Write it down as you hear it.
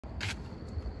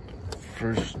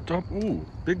First stop, ooh,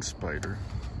 big spider.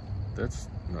 That's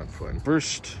not fun.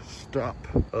 First stop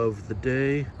of the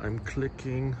day. I'm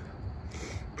clicking,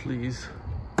 please.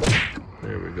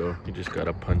 There we go. You just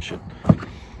gotta punch it.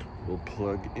 We'll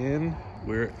plug in.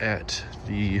 We're at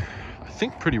the, I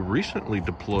think, pretty recently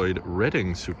deployed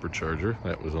Redding supercharger.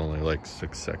 That was only like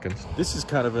 6 seconds. This is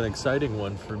kind of an exciting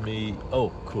one for me.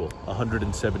 Oh, cool.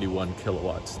 171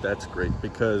 kilowatts. That's great,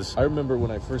 because I remember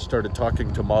when I first started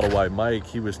talking to Model Y Mike,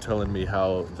 he was telling me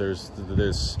how there's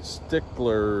this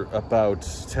stickler about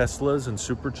Teslas and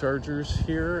superchargers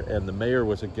here, and the mayor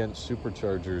was against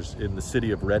superchargers in the city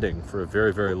of Redding for a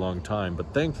very, very long time.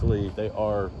 But thankfully, they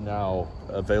are now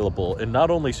available. And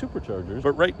not only superchargers,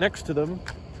 but right next to them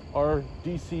are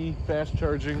DC fast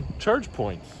charging charge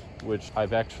points, which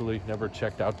I've actually never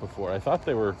checked out before. I thought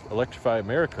they were Electrify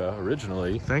America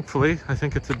originally. Thankfully, I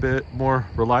think it's a bit more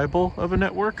reliable of a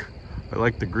network. I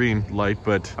like the green light,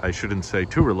 but I shouldn't say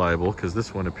too reliable, because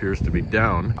this one appears to be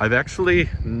down. I've actually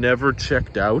never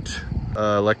checked out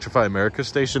Electrify America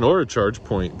station or a charge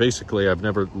point. Basically, I've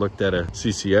never looked at a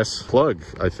CCS plug,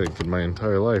 I think, in my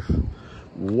entire life.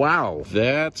 Wow,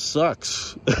 that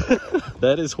sucks.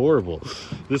 That is horrible.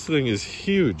 This thing is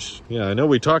huge. Yeah, I know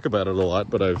we talk about it a lot,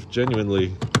 but I've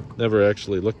genuinely never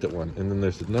actually looked at one. And then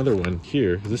there's another one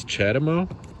here. Is this CHAdeMO?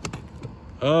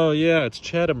 Oh yeah, it's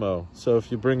CHAdeMO. So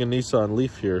if you bring a Nissan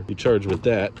Leaf here, you charge with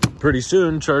that. Pretty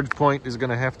soon, ChargePoint is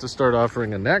gonna have to start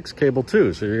offering a NACS cable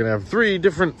too. So you're gonna have 3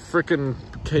 different frickin'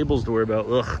 cables to worry about.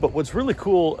 Ugh. But what's really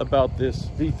cool about this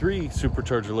V3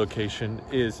 supercharger location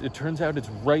is it turns out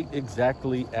it's right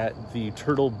exactly at the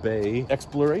Turtle Bay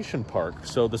Exploration Park.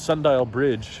 So the Sundial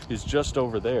Bridge is just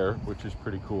over there, which is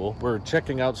pretty cool. We're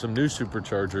checking out some new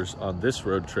superchargers on this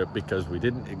road trip because we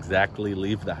didn't exactly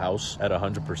leave the house at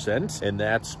 100%. And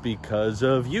that's because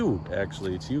of you.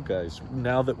 Actually, it's you guys.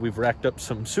 Now that we've racked up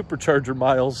some supercharger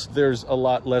miles, there's a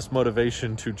lot less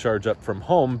motivation to charge up from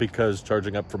home, because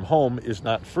charging up from home is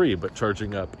not free, but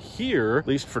charging up here, at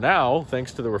least for now,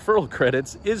 thanks to the referral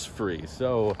credits, is free.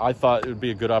 So I thought it would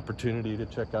be a good opportunity to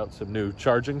check out some new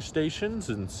charging stations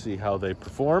and see how they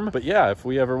perform. But yeah, if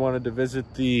we ever wanted to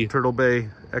visit the Turtle Bay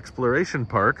Exploration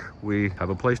Park, we have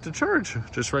a place to charge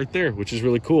just right there, which is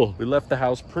really cool. We left the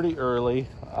house pretty early.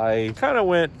 I kind of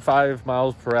went 5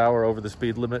 miles per hour over the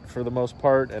speed limit for the most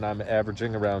part, and I'm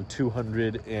averaging around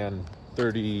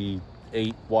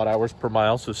 238 watt-hours per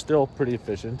mile, so still pretty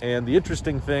efficient. And the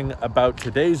interesting thing about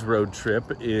today's road trip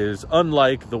is,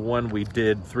 unlike the one we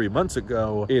did 3 months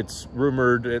ago, it's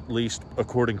rumored, at least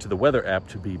according to the weather app,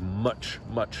 to be much,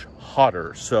 much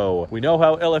hotter. So we know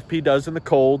how LFP does in the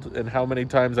cold, and how many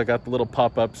times I got the little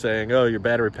pop-up saying, oh, your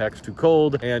battery pack's too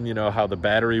cold, and you know how the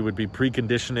battery would be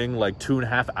preconditioning like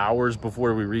 2.5 hours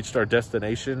before we reached our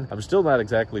destination. I'm still not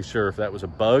exactly sure if that was a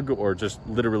bug or just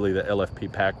literally the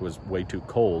LFP pack was way too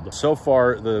cold. So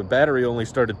far, the battery only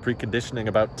started preconditioning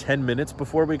about 10 minutes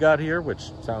before we got here,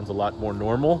 which sounds a lot more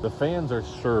normal. The fans are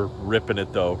sure ripping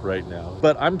it though right now.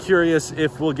 But I'm curious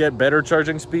if we'll get better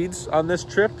charging speeds on this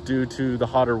trip due to the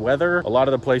hotter weather. A lot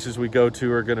of the places we go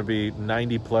to are going to be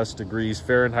 90+ degrees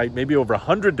Fahrenheit, maybe over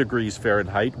 100 degrees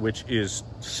Fahrenheit, which is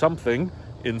something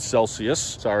in Celsius.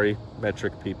 Sorry,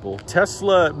 metric people.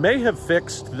 Tesla may have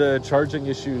fixed the charging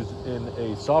issues in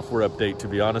a software update, to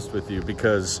be honest with you,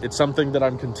 because it's something that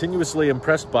I'm continuously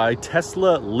impressed by.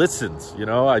 Tesla listens. You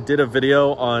know, I did a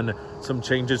video on some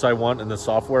changes I want in the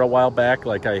software a while back.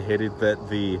 Like, I hated that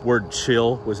the word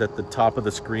chill was at the top of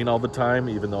the screen all the time,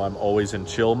 even though I'm always in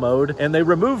chill mode, and they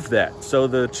removed that. So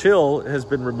the chill has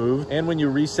been removed, and when you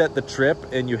reset the trip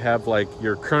and you have like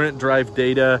your current drive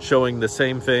data showing the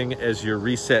same thing as your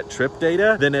reset trip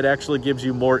data, then it actually gives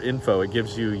you more info. It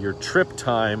gives you your trip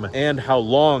time and how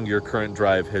long your current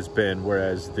drive has been,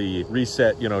 whereas the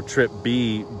reset, you know, trip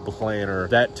B planner,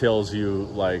 that tells you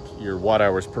like your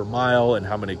watt-hours per mile and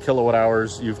how many kilowatt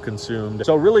hours you've consumed.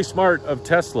 So really smart of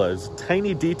Tesla's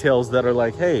tiny details that are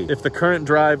like, hey, if the current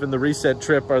drive and the reset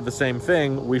trip are the same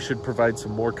thing, we should provide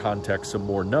some more context, some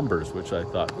more numbers, which I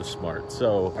thought was smart.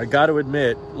 So I got to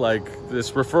admit, like,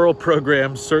 this referral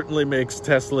program certainly makes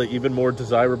Tesla even more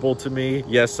desirable to me.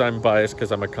 Yes, I'm biased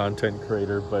because I'm a content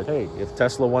creator, but hey, if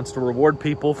Tesla wants to reward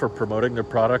people for promoting their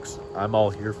products, I'm all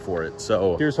here for it.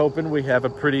 So here's hoping we have a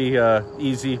pretty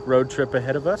easy road trip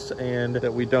ahead of us, and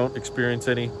that we don't experience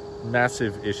any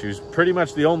massive issues. Pretty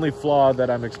much the only flaw that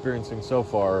I'm experiencing so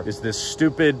far is this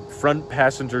stupid front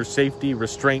passenger safety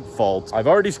restraint fault. I've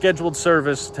already scheduled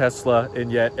service, Tesla,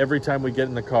 and yet every time we get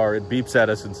in the car, it beeps at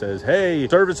us and says, hey,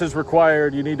 service is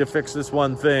required. You need to fix this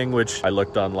one thing, which I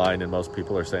looked online and most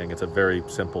people are saying it's a very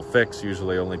simple fix.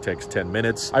 Usually only takes 10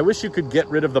 minutes. I wish you could get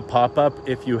rid of the pop-up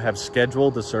if you have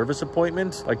scheduled a service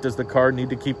appointment. Like, does the car need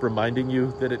to keep reminding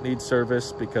you that it needs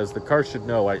service? Because the car should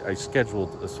know I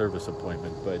scheduled a service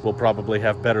appointment, but we'll probably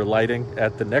have better lighting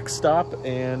at the next stop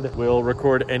and we'll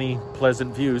record any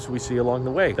pleasant views we see along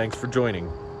the way. Thanks for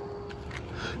joining.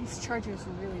 These chargers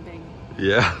are really big.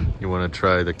 Yeah, you want to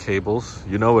try the cables?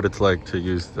 You know what it's like to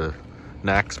use the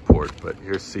NAX port, but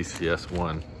here's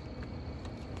CCS1.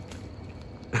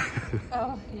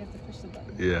 Oh, you have to push the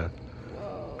button. Yeah.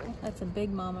 Whoa, that's a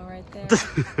big mama right there.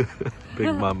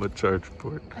 Big mama charge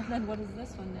port. And then what is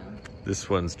this one now? This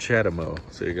one's Chatamo,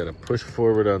 so you gotta push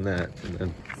forward on that and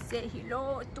then say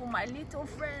hello to my little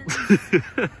friends.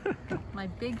 My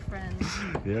big friends.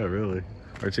 Yeah, really.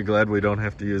 Aren't you glad we don't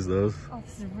have to use those? Oh,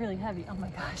 this is really heavy. Oh my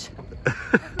gosh.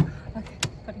 Okay,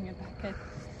 putting it back in.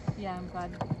 Yeah, I'm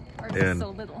glad. Ours is so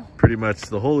little. Pretty much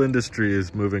the whole industry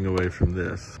is moving away from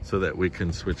this so that we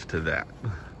can switch to that.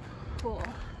 Cool.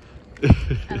 I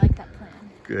like that plan.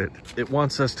 Good. It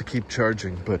wants us to keep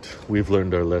charging, but we've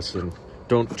learned our lesson.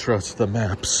 Don't trust the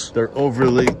maps. They're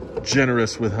overly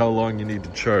generous with how long you need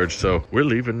to charge, so we're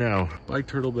leaving now. Bye,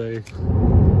 Turtle Bay.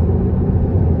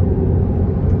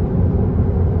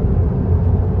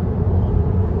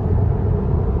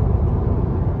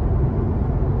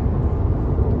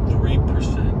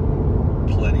 3%.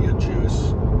 Plenty of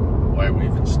juice. Why are we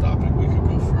even stopping? We could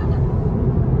go further.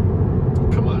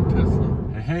 Come on,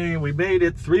 Tesla. Hey, we made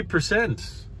it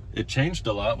 3%. It changed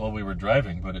a lot while we were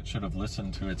driving, but it should have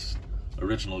listened to its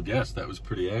original guess. That was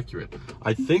pretty accurate.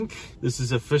 I think this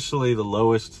is officially the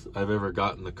lowest I've ever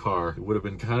gotten the car. It would have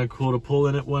been kind of cool to pull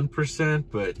in at 1%,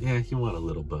 but yeah, you want a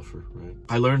little buffer, right?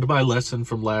 I learned my lesson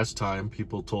from last time.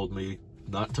 People told me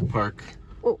not to park.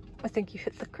 Oh, I think you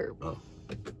hit the curb. Oh.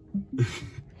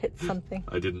 Hit something.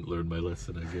 I didn't learn my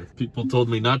lesson, I guess. People told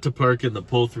me not to park in the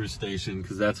pull-through station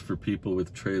because that's for people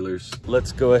with trailers.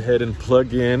 Let's go ahead and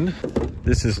plug in.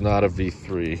 This is not a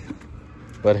V3.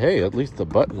 But hey, at least the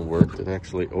button worked. It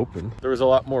actually opened. There was a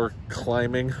lot more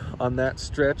climbing on that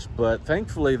stretch, but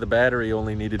thankfully the battery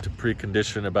only needed to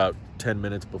precondition about 10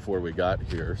 minutes before we got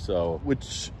here. So,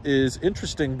 which is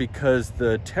interesting because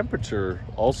the temperature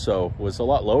also was a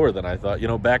lot lower than I thought. You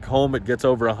know, back home it gets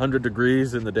over 100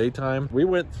 degrees in the daytime. We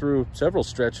went through several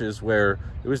stretches where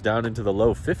it was down into the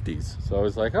low 50s. So I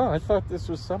was like, oh, I thought this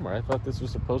was summer. I thought this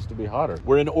was supposed to be hotter.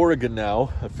 We're in Oregon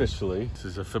now, officially. This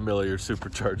is a familiar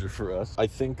supercharger for us. I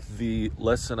think the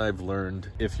lesson I've learned,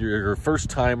 if you're a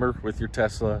first timer with your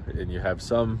Tesla and you have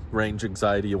some range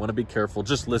anxiety, you want to be careful.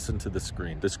 Just listen to the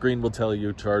screen. The screen will tell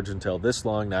you charge until this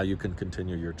long. Now you can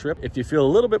continue your trip. If you feel a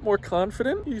little bit more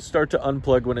confident, you start to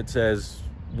unplug when it says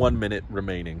 1 minute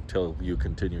remaining till you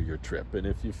continue your trip. And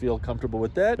if you feel comfortable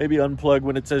with that, maybe unplug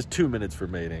when it says 2 minutes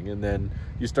remaining. And then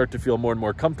you start to feel more and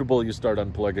more comfortable. You start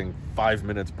unplugging 5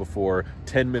 minutes before,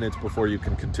 10 minutes before you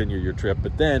can continue your trip.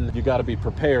 But then you got to be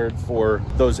prepared for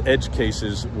those edge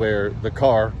cases where the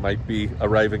car might be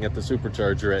arriving at the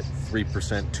supercharger at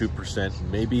 3%, 2%,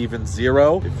 maybe even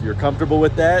 0. If you're comfortable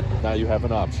with that, now you have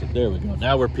an option. There we go.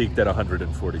 Now we're peaked at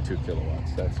 142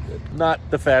 kilowatts. That's good. Not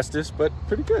the fastest, but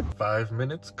pretty good. 5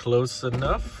 minutes. Close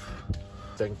enough.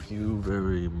 Thank you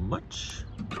very much.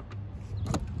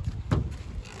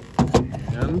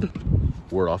 And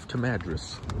we're off to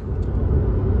Madras.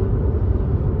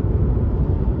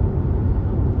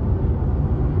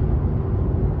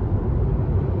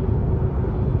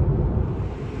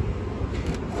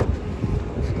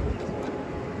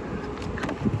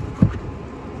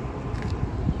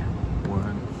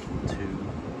 One, 2,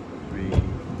 3,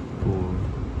 4,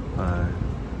 5,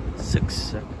 6,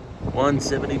 7,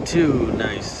 172.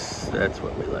 Nice. That's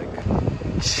what we like.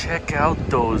 Check out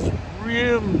those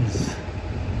rims.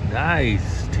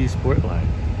 Nice. T-Sportline.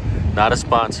 Not a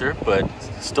sponsor, but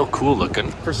still cool looking.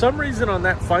 For some reason on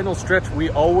that final stretch, we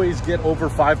always get over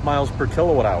 5 miles per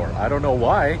kilowatt hour. I don't know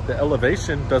why. The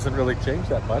elevation doesn't really change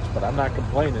that much, but I'm not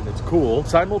complaining. It's cool.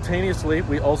 Simultaneously,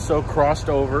 we also crossed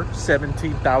over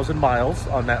 17,000 miles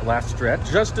on that last stretch.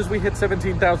 Just as we hit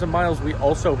 17,000 miles, we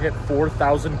also hit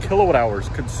 4,000 kilowatt hours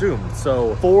consumed.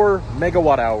 So 4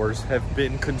 megawatt hours have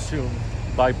been consumed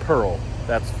by Pearl.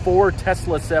 That's 4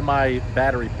 Tesla Semi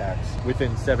battery packs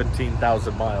within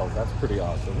 17,000 miles. That's pretty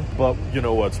awesome. But you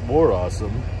know what's more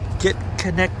awesome? Get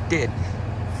connected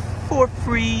for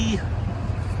free.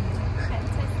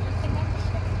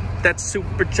 That's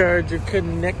supercharger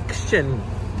connection.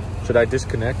 Should I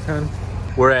disconnect, hon?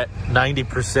 We're at 90%.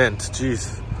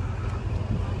 Jeez.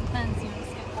 Depends, you want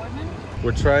to skip Boardman?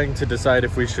 We're trying to decide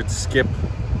if we should skip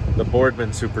the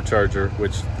Boardman supercharger,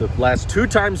 which the last 2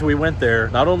 times we went there,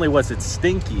 not only was it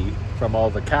stinky from all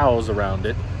the cows around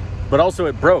it, but also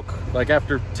it broke. Like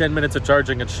after 10 minutes of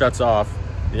charging, it shuts off.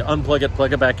 You unplug it,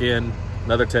 plug it back in,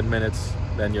 another 10 minutes,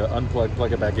 then you unplug,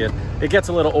 plug it back in. It gets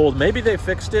a little old. Maybe they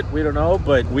fixed it, we don't know,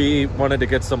 but we wanted to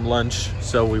get some lunch,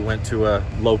 so we went to a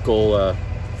local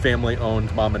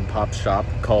family-owned mom and pop shop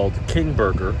called King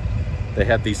Burger. They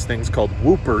had these things called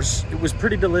Whoopers. It was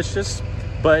pretty delicious,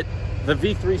 but the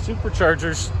V3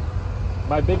 superchargers,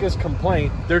 my biggest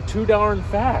complaint, they're too darn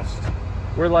fast.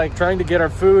 We're like trying to get our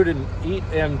food and eat,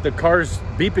 and the car's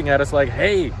beeping at us like,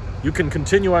 hey, you can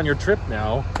continue on your trip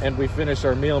now. And we finish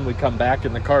our meal and we come back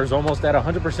and the car's almost at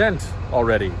 100%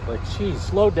 already. Like, geez,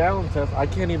 slow down, Tess. I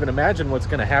can't even imagine what's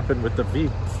gonna happen with the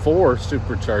V4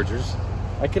 superchargers.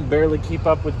 I can barely keep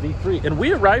up with V3. And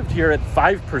we arrived here at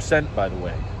 5%, by the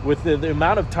way. With the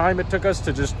amount of time it took us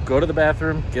to just go to the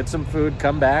bathroom, get some food,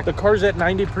 come back. The car's at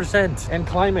 90% and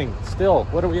climbing still.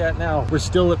 What are we at now? We're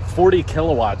still at 40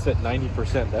 kilowatts at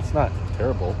 90%. That's not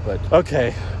terrible, but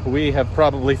okay. We have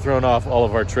probably thrown off all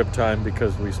of our trip time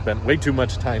because we spent way too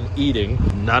much time eating,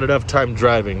 not enough time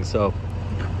driving, so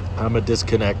I'm gonna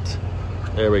disconnect.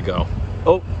 There we go.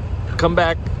 Oh, come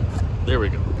back. There we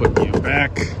go. Put you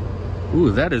back. Ooh,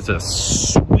 that is a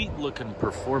sweet looking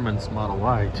performance Model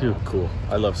Y too. Cool.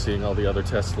 I love seeing all the other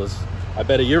Teslas. I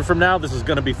bet a year from now, this is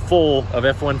gonna be full of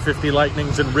F-150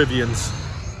 Lightnings and Rivians.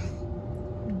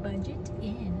 Budget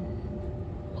in.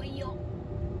 Oyo.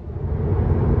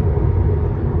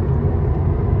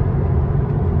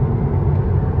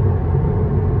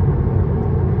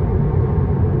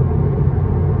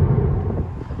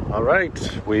 All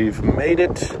right, we've made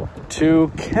it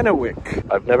to Kennewick.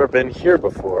 I've never been here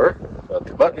before, but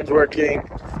the button's working.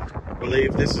 I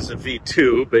believe this is a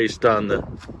V2 based on the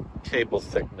cable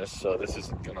thickness, so this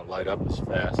isn't gonna light up as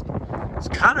fast. It's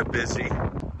kind of busy.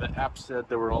 The app said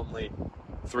there were only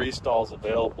 3 stalls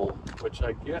available, which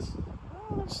I guess,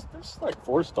 well, there's like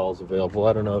 4 stalls available.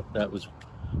 I don't know if that was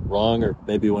wrong or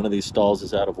maybe one of these stalls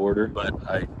is out of order, but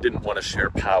I didn't want to share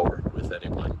power with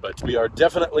anyone. But we are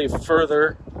definitely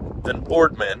further than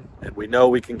Boardman, and we know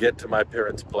we can get to my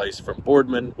parents' place from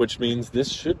Boardman, which means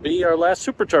this should be our last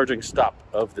supercharging stop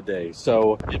of the day.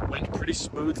 So it went pretty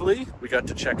smoothly. We got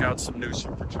to check out some new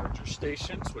supercharger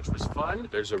stations, which was fun.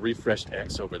 There's a refreshed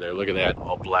X over there. Look at that,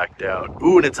 all blacked out.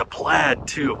 Ooh, and it's a Plaid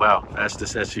too. Wow,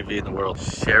 fastest SUV in the world.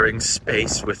 Sharing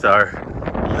space with our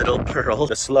little Pearl,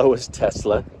 the slowest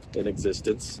Tesla in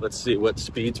existence. Let's see what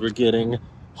speeds we're getting.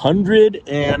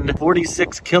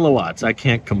 146 kilowatts. I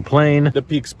can't complain. The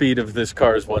peak speed of this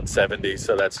car is 170,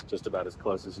 so that's just about as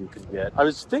close as you can get. I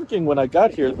was thinking when I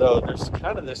got here, though, there's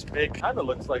kind of this big, kind of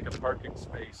looks like a parking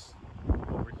space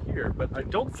over here, but I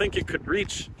don't think it could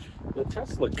reach the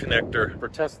Tesla connector for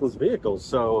Tesla's vehicles.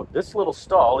 So this little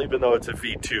stall, even though it's a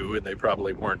V2 and they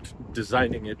probably weren't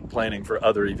designing it, planning for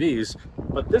other EVs,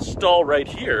 but this stall right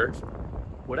here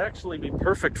would actually be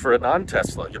perfect for a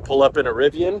non-Tesla. You pull up in a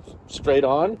Rivian, straight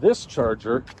on. This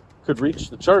charger could reach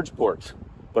the charge port.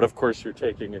 But of course you're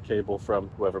taking a cable from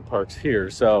whoever parks here.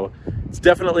 So it's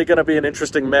definitely gonna be an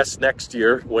interesting mess next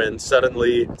year when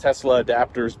suddenly Tesla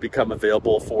adapters become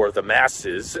available for the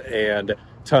masses and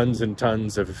tons and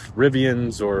tons of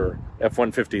Rivians or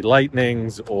F-150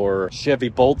 Lightnings or Chevy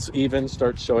Bolts even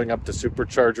start showing up to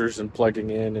superchargers and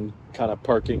plugging in and kind of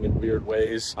parking in weird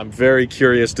ways. I'm very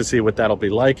curious to see what that'll be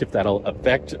like, if that'll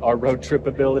affect our road trip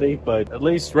ability, but at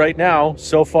least right now,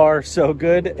 so far, so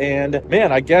good. And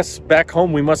man, I guess back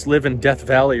home we must live in Death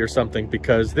Valley or something,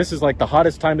 because this is like the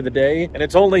hottest time of the day and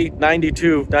it's only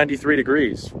 92, 93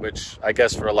 degrees, which I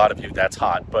guess for a lot of you that's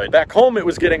hot, but back home it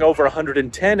was getting over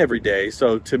 110 every day.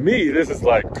 So to me, this is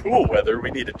like cool weather.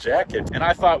 We need a jacket. And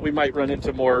I thought we might run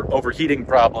into more overheating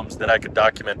problems that I could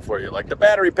document for you. Like the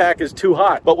battery pack is too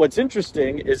hot. But what's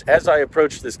interesting is as I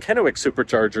approached this Kennewick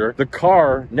supercharger, the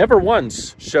car never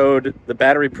once showed the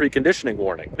battery preconditioning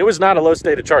warning. It was not a low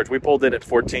state of charge. We pulled in at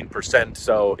 14%.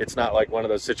 So it's not like one of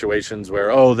those situations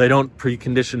where, oh, they don't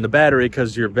precondition the battery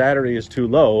because your battery is too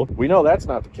low. We know that's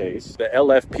not the case. The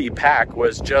LFP pack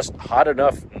was just hot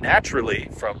enough naturally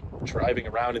from driving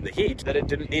around in the heat that it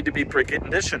didn't need to be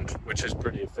preconditioned, which is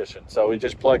pretty efficient. So we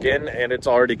just plug in and it's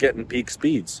already getting peak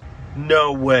speeds.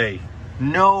 No way.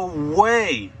 No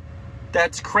way.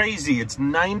 That's crazy. It's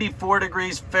 94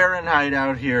 degrees Fahrenheit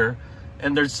out here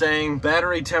and they're saying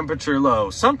battery temperature low.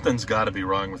 Something's got to be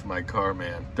wrong with my car,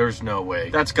 man. There's no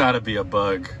way. That's got to be a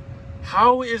bug.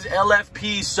 How is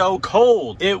LFP so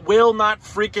cold? It will not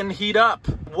freaking heat up.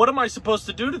 What am I supposed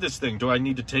to do to this thing? Do I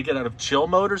need to take it out of chill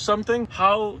mode or something?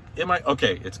 How am I?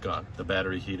 Okay, it's gone. The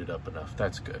battery heated up enough.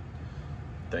 That's good.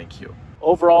 Thank you.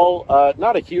 Overall,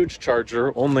 not a huge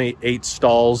charger, only 8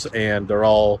 stalls, and they're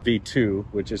all V2,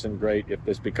 which isn't great if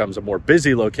this becomes a more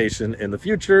busy location in the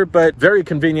future, but very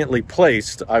conveniently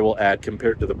placed, I will add,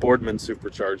 compared to the Boardman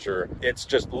supercharger. It's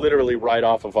just literally right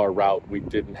off of our route. We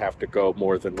didn't have to go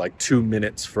more than like 2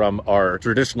 minutes from our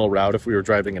traditional route if we were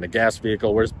driving in a gas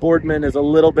vehicle, whereas Boardman is a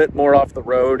little bit more off the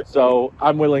road. So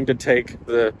I'm willing to take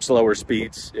the slower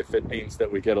speeds if it means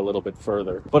that we get a little bit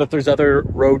further. But if there's other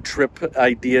road trip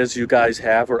ideas you guys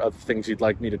have or other things you'd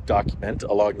like me to document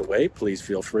along the way, please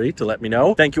feel free to let me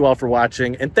know. Thank you all for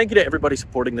watching, and thank you to everybody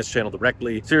supporting this channel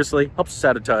directly. Seriously, helps us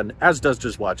out a ton, as does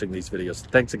just watching these videos.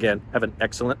 Thanks again. Have an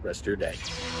excellent rest of your day.